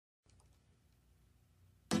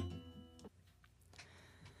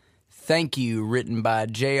Thank You, written by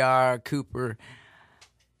J.R. Cooper,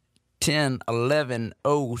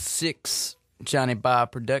 10/11/06, Johnny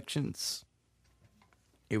Bob Productions.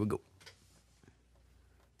 Here we go.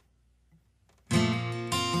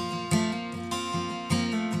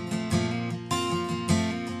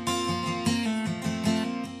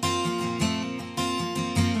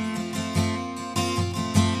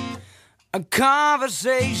 A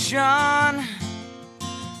conversation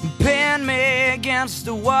pinned me against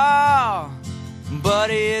the wall, but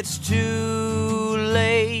it's too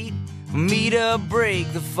late for me to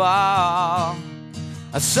break the fall.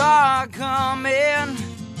 I saw her coming,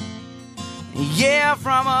 yeah,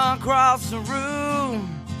 from across the room,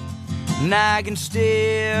 and I can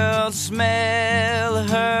still smell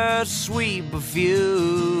her sweet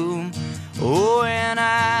perfume. Oh, and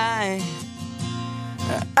I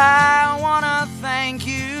wanna thank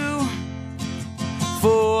you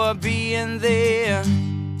for being there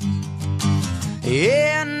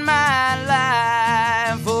in my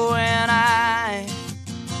life. Oh, and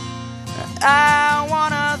I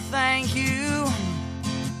wanna thank you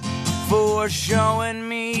for showing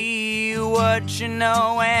me what you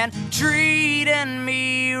know and treating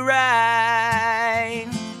me right.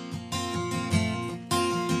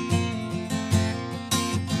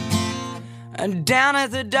 And down at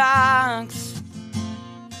the docks,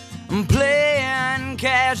 I'm playing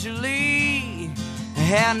casually,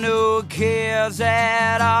 had no cares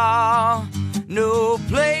at all, no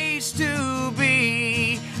place to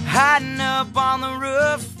be, hiding up on the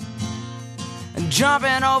roof and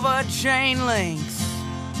jumping over chain links.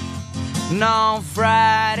 And on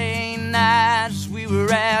Friday nights we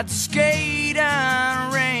were at the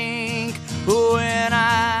skating rink. Oh, and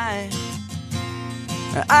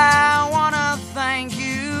I wanna thank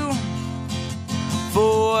you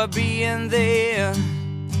for being there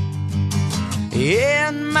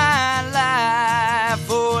in my life.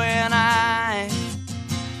 Oh, and I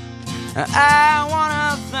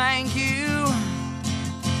wanna thank you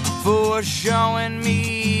for showing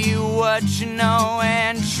me what you know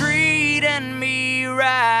and treating me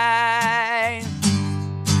right.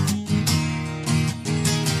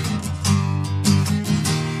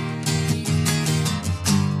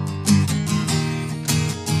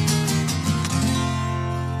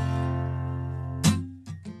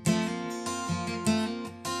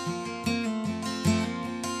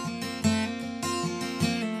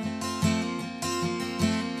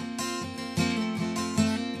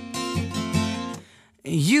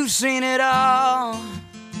 You've seen it all,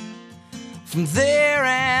 from there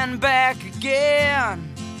and back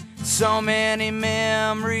again. So many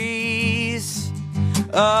memories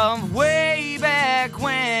of way back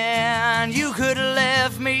when you could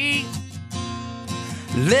have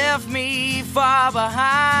left me far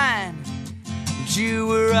behind. But you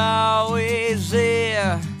were always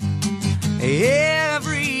there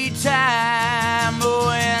every time. Oh,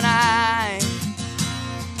 and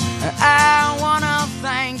I wanna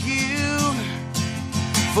thank you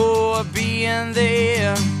for being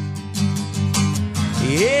there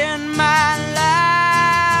in my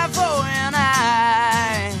life. Oh, and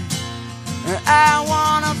I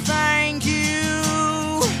wanna thank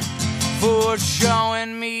you for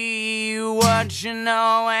showing me what you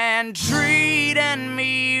know and treating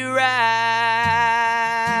me right.